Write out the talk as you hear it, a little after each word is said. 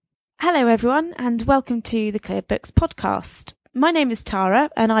Hello everyone and welcome to the ClearBooks podcast. My name is Tara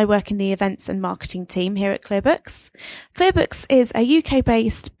and I work in the events and marketing team here at ClearBooks. ClearBooks is a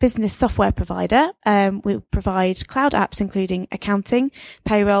UK-based business software provider. We provide cloud apps including accounting,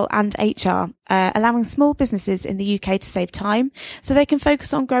 payroll and HR, allowing small businesses in the UK to save time so they can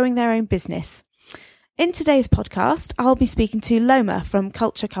focus on growing their own business. In today's podcast, I'll be speaking to Loma from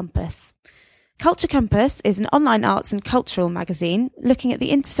Culture Compass. Culture Compass is an online arts and cultural magazine looking at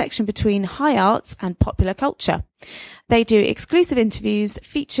the intersection between high arts and popular culture. They do exclusive interviews,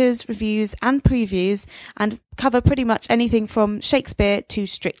 features, reviews and previews and cover pretty much anything from Shakespeare to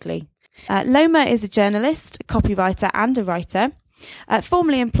Strictly. Loma is a journalist, a copywriter and a writer.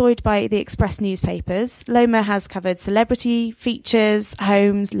 Formerly employed by the Express newspapers, Loma has covered celebrity, features,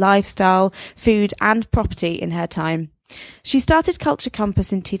 homes, lifestyle, food and property in her time. She started Culture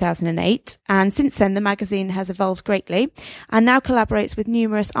Compass in 2008 and since then the magazine has evolved greatly and now collaborates with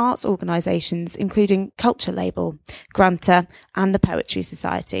numerous arts organisations including Culture Label, Granta and the Poetry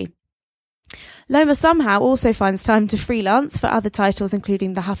Society. Loma somehow also finds time to freelance for other titles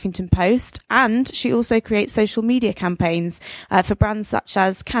including the Huffington Post, and she also creates social media campaigns for brands such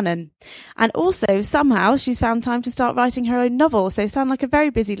as Canon. And also somehow she's found time to start writing her own novel, so sound like a very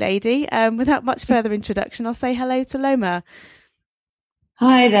busy lady. Without much further introduction, I'll say hello to Loma.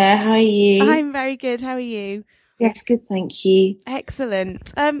 Hi there, how are you? I'm very good, how are you? Yes, good, thank you.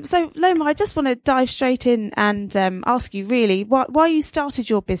 Excellent. So Loma, I just want to dive straight in and ask you really why you started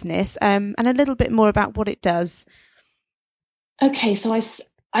your business and a little bit more about what it does. Okay, so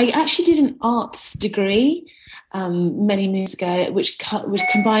I actually did an arts degree many moons ago, which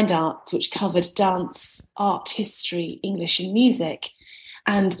combined arts, which covered dance, art, history, English and music.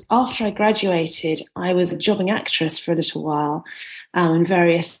 And after I graduated, I was a jobbing actress for a little while in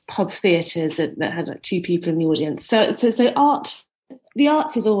various pub theatres that had like two people in the audience. So art, the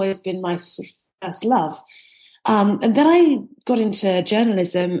arts has always been my sort of first love. And then I got into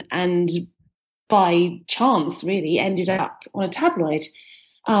journalism and by chance really ended up on a tabloid,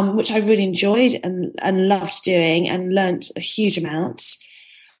 which I really enjoyed and loved doing and learnt a huge amount.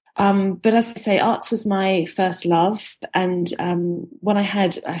 But as I say, arts was my first love. And when I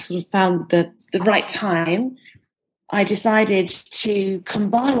sort of found the right time, I decided to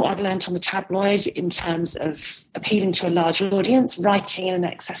combine what I've learned on the tabloid in terms of appealing to a large audience, writing in an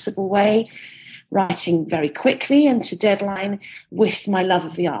accessible way, writing very quickly and to deadline with my love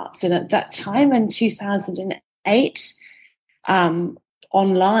of the arts. And at that time, in 2008,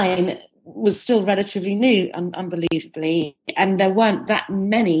 online was still relatively new, unbelievably, and there weren't that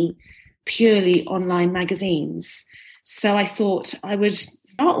many purely online magazines. So I thought I would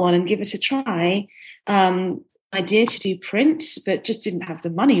start one and give it a try. Idea to do print, but just didn't have the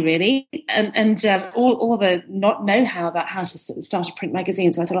money really, and all the not know-how about how to start a print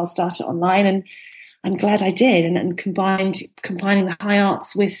magazine. So I thought I'll start it online, and I'm glad I did, and combining the high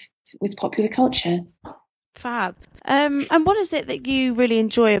arts with popular culture. Fab. And what is it that you really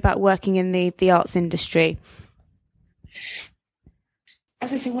enjoy about working in the arts industry?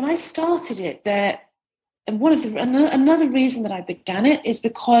 As I say, when I started it, another reason that I began it is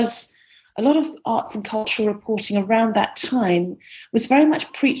because a lot of arts and cultural reporting around that time was very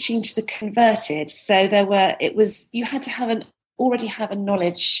much preaching to the converted. So you had to already have a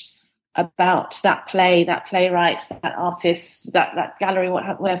knowledge about that play, that playwright, that artist, that gallery,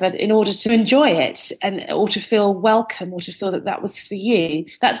 whatever, in order to enjoy it or to feel welcome or to feel that was for you.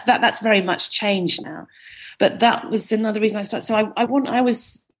 That's very much changed now. But that was another reason I started. So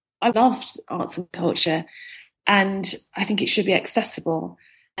I loved arts and culture, and I think it should be accessible.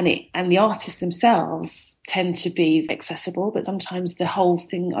 And the artists themselves tend to be accessible, but sometimes the whole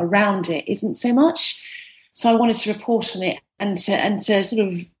thing around it isn't so much. So I wanted to report on it and to sort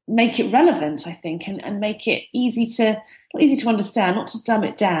of make it relevant, I think, and make it not easy to understand, not to dumb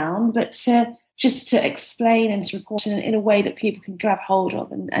it down, but just to explain and to report in a way that people can grab hold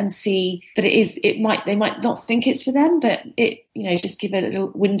of and see that they might not think it's for them, but just give it a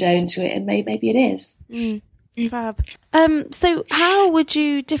little window into it, and maybe it is. Fab. So how would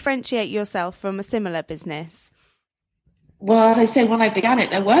you differentiate yourself from a similar business? Well, as I said, when I began it,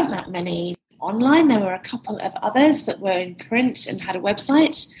 there weren't that many online. There were a couple of others that were in print and had a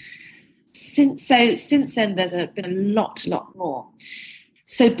website. Since then, there's been a lot more.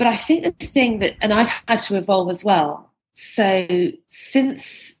 So, but I think the thing that, and I've had to evolve as well. So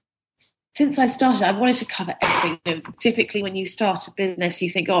since I started, I wanted to cover everything. Typically, when you start a business, you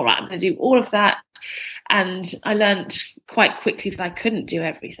think, all right, I'm going to do all of that. And I learned quite quickly that I couldn't do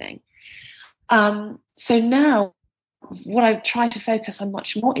everything. So now what I try to focus on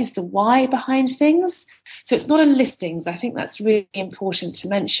much more is the why behind things. So it's not a listings. I think that's really important to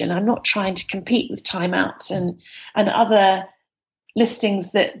mention. I'm not trying to compete with Time Out and other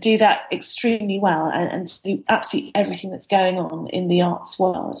listings that do that extremely well and do absolutely everything that's going on in the arts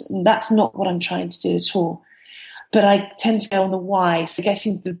world. And that's not what I'm trying to do at all. But I tend to go on the why, so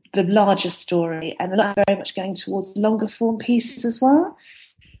getting the larger story, and I'm very much going towards longer form pieces as well.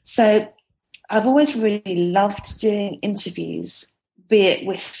 So I've always really loved doing interviews, be it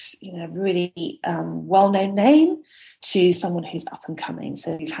with really well-known name to someone who's up and coming.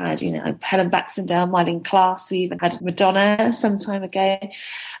 So we've had Helen Baxendale, Myleene Klass. We even had Madonna some time ago.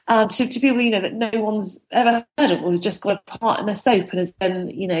 To people that no one's ever heard of, or has just got a part in a soap and has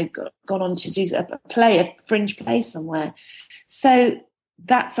then gone on to do a fringe play somewhere. So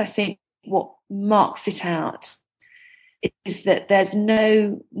that's, I think, what marks it out, is that there's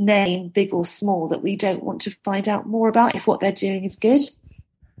no name, big or small, that we don't want to find out more about if what they're doing is good.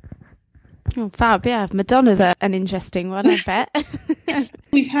 Oh, fab! Yeah, Madonna's an interesting one, I bet. Yes.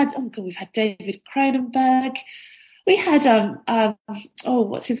 We've had David Cronenberg. We had the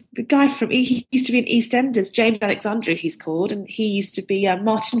guy from he used to be in EastEnders, James Alexandru, he's called, and he used to be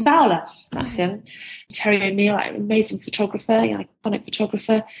Martin Fowler. That's him. Terry O'Neill, amazing photographer, iconic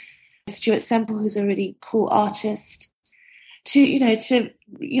photographer. Stuart Semple, who's a really cool artist. To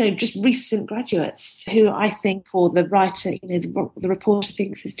just recent graduates who I think, or the writer, the reporter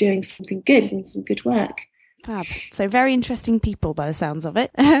thinks is doing something good, doing some good work. Fab. So very interesting people by the sounds of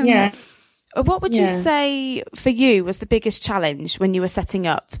it. Yeah. What would you say for you was the biggest challenge when you were setting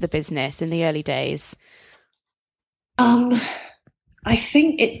up the business in the early days? I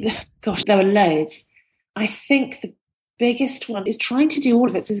think there were loads. I think the biggest one is trying to do all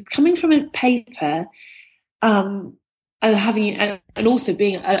of it. So coming from a paper, and also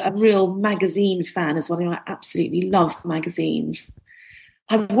being a real magazine fan as well. I absolutely love magazines.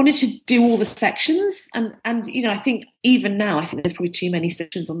 I wanted to do all the sections, and I think even now, I think there's probably too many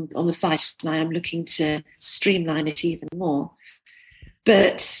sections on the site, and I am looking to streamline it even more.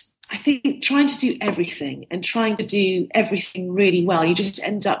 But I think trying to do everything and trying to do everything really well, you just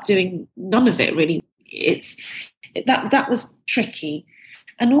end up doing none of it really. That was tricky.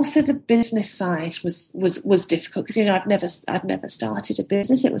 And also the business side was difficult because I've never started a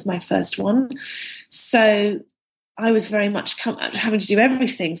business. It was my first one, so I was very much having to do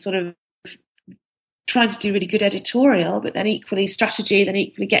everything, sort of trying to do really good editorial, but then equally strategy, then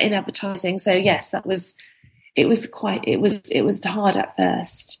equally getting advertising. So yes, it was hard at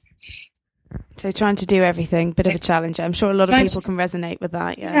first. So trying to do everything, bit of a challenge. I'm sure a lot of people can resonate with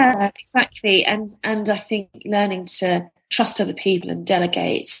that. Yeah, exactly. And I think learning to trust other people and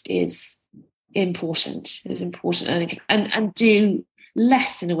delegate is important. It was important, and do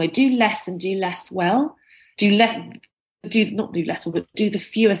less in a way. Do less and do less well. Not do less well, but do the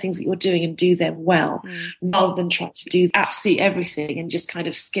fewer things that you're doing and do them well, rather than try to do absolutely everything and just kind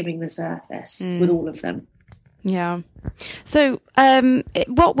of skimming the surface with all of them. Yeah. So,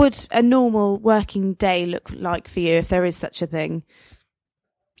 what would a normal working day look like for you, if there is such a thing?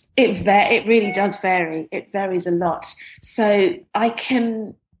 It really does vary. It varies a lot. So I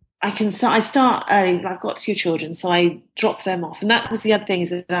start early. I've got 2 children, so I drop them off. And that was the other thing,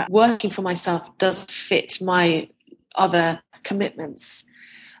 is that working for myself does fit my other commitments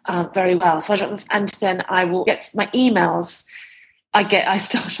very well. So I drop them, and then I will get my emails. I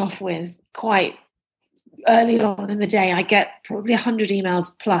start off with quite early on in the day. I get probably 100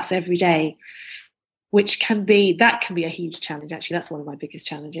 emails plus every day, which can be a huge challenge. Actually, that's one of my biggest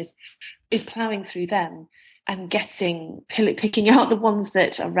challenges, is ploughing through them and picking out the ones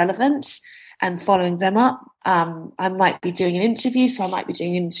that are relevant and following them up. I might be doing an interview, so I might be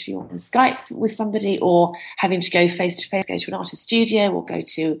doing an interview on Skype with somebody, or having to go face to face, go to an artist studio, or go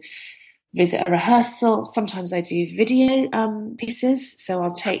to visit a rehearsal. Sometimes I do video pieces, so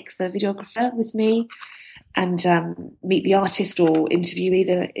I'll take the videographer with me and meet the artist or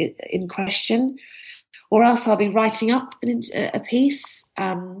interviewee in question. Or else I'll be writing up a piece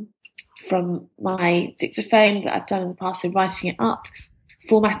from my dictaphone that I've done in the past, so writing it up,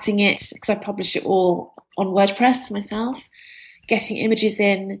 formatting it, because I publish it all on WordPress myself, getting images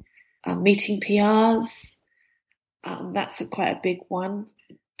in, meeting PRs. That's quite a big one.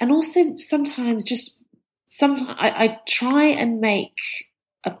 And also sometimes I try and make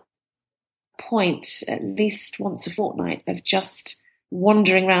a point at least once a fortnight of just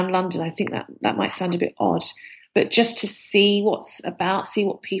wandering around London. I think that might sound a bit odd, but just to see what's about, see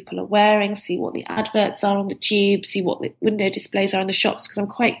what people are wearing, see what the adverts are on the tube, see what the window displays are in the shops, because I'm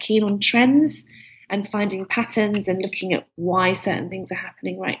quite keen on trends and finding patterns and looking at why certain things are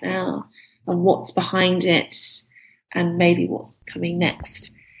happening right now and what's behind it. and maybe what's coming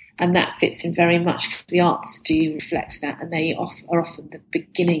next. And that fits in very much because the arts do reflect that, and they are often the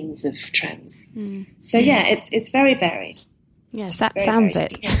beginnings of trends. So yeah, it's very varied. Yes, that sounds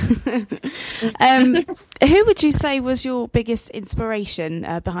it. Yeah. Who would you say was your biggest inspiration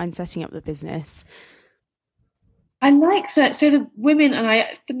behind setting up the business? I like that. So the women,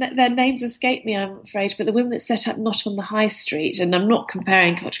 and their names escape me, I'm afraid, but the women that set up Not on the High Street, and I'm not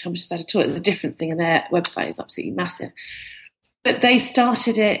comparing Culture Company to that at all, it's a different thing, and their website is absolutely massive. But they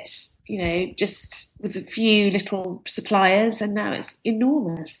started it, just with a few little suppliers, and now it's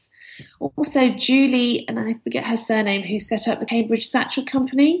enormous. Also, Julie, and I forget her surname, who set up the Cambridge Satchel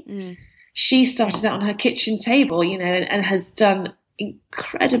Company. She started out on her kitchen table, and has done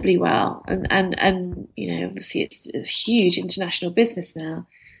incredibly well. And obviously it's a huge international business now.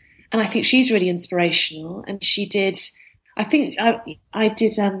 And I think she's really inspirational. And she did, I think I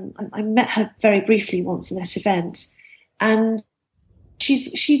met her very briefly once at an event, and I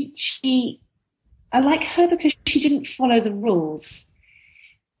like her because she didn't follow the rules.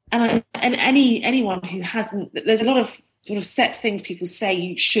 And anyone who hasn't, there's a lot of sort of set things people say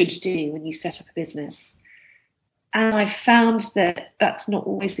you should do when you set up a business. And I found that that's not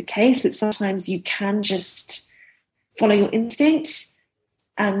always the case, that sometimes you can just follow your instinct,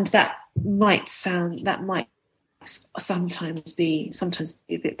 and that might sometimes be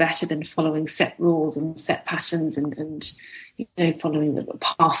a bit better than following set rules and set patterns and following the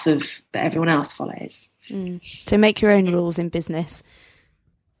path that everyone else follows. So make your own rules in business.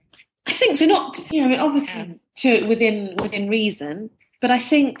 I think so. Not obviously within reason, but I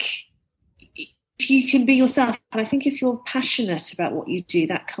think if you can be yourself, and I think if you're passionate about what you do,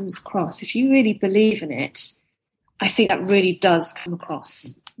 that comes across. If you really believe in it, I think that really does come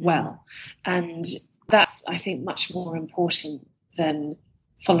across well, and that's, I think, much more important than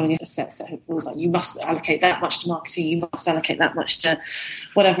following a set of rules. Like, you must allocate that much to marketing, you must allocate that much to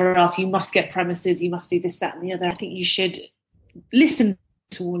whatever else, you must get premises, you must do this, that, and the other. I think you should listen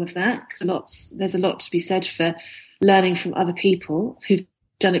to all of that, because there's a lot to be said for learning from other people who've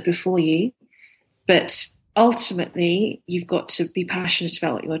done it before you. But ultimately, you've got to be passionate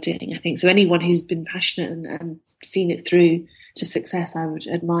about what you're doing, I think. So anyone who's been passionate and seen it through to success, I would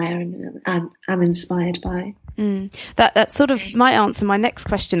admire and am inspired by. That sort of might answer my next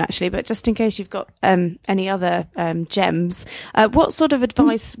question, actually, but just in case you've got any other gems, what sort of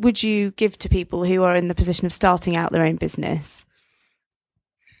advice would you give to people who are in the position of starting out their own business?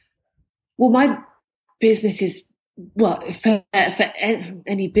 Well, my business is, for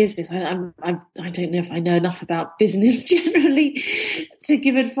any business, I don't know if I know enough about business generally to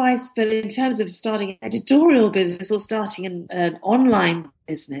give advice, but in terms of starting an editorial business or starting an online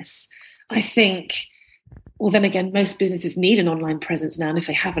business, I think, well, then again, most businesses need an online presence now, and if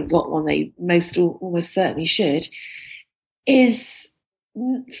they haven't got one, they almost certainly should, is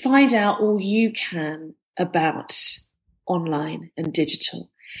find out all you can about online and digital.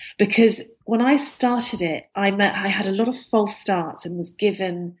 Because when I started it, I had a lot of false starts and was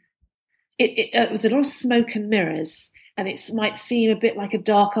given, it was a lot of smoke and mirrors, and it might seem a bit like a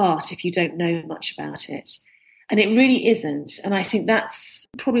dark art if you don't know much about it. And it really isn't. And I think that's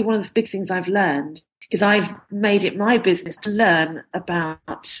probably one of the big things I've learned, is I've made it my business to learn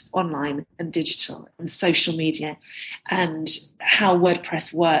about online and digital and social media and how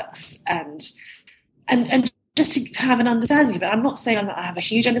WordPress works and just to have an understanding of it. I'm not saying I have a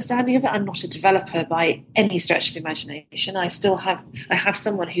huge understanding of it. I'm not a developer by any stretch of the imagination. I have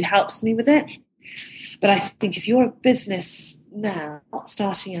someone who helps me with it. But I think if you're a business now, not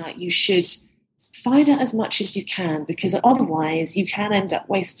starting out, you should find out as much as you can, because otherwise you can end up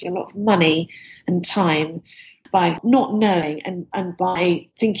wasting a lot of money and time by not knowing and by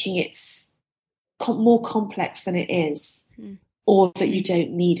thinking it's more complex than it is. Or that you don't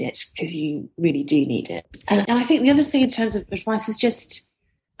need it, because you really do need it. And I think the other thing in terms of advice is just,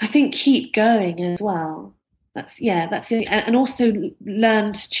 I think, keep going as well. That's the thing. And also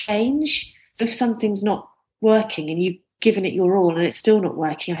learn to change. So if something's not working and you've given it your all and it's still not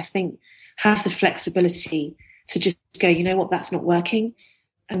working, I think have the flexibility to just go, you know what, that's not working,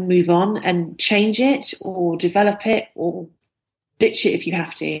 and move on and change it or develop it or ditch it if you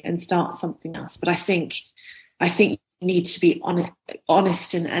have to and start something else. But I think you need to be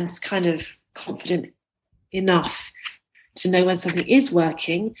honest and kind of confident enough to know when something is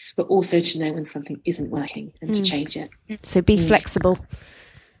working, but also to know when something isn't working and to change it. So be flexible.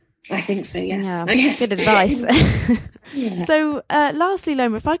 I think so, yes. Yeah, yes. Good advice. Yeah. So lastly,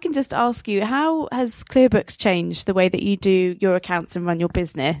 Loma, if I can just ask you, how has ClearBooks changed the way that you do your accounts and run your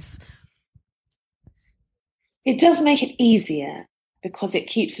business? It does make it easier because it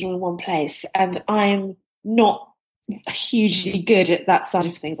keeps it all in one place. And I'm not hugely good at that side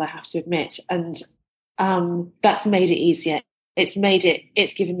of things, I have to admit. And that's made it easier. It's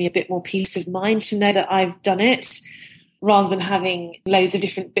given me a bit more peace of mind to know that I've done it, rather than having loads of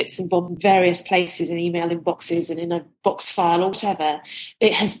different bits and bobs in various places in email inboxes and in a box file or whatever.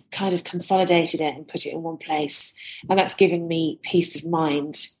 It has kind of consolidated it and put it in one place. And that's given me peace of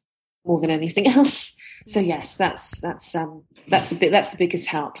mind more than anything else. So yes, that's the biggest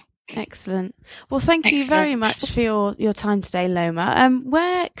help. Excellent. Well, thank you very much for your time today, Loma.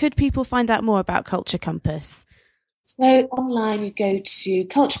 Where could people find out more about Culture Compass? So online, you go to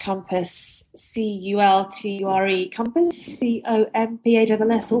Culture Compass, CULTURE Compass,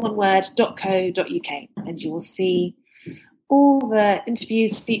 COMPASS, all one word, .co.uk, and you will see all the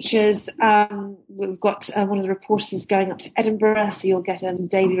interviews, features. We've got one of the reporters is going up to Edinburgh, so you'll get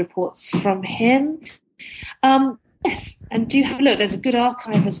daily reports from him. Yes, and do have a look. There's a good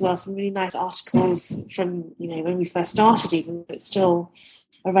archive as well, some really nice articles from, when we first started even, but still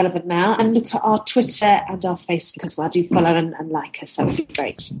are relevant now. And look at our Twitter and our Facebook as well. Do follow and like us. That would be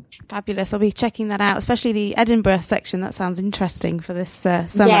great. Fabulous. I'll be checking that out, especially the Edinburgh section. That sounds interesting for this summer.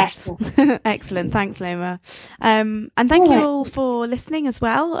 Yes. Excellent. Thanks, Loma. And thank you all for listening as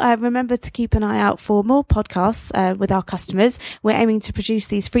well. Remember to keep an eye out for more podcasts with our customers. We're aiming to produce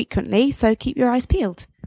these frequently, so keep your eyes peeled.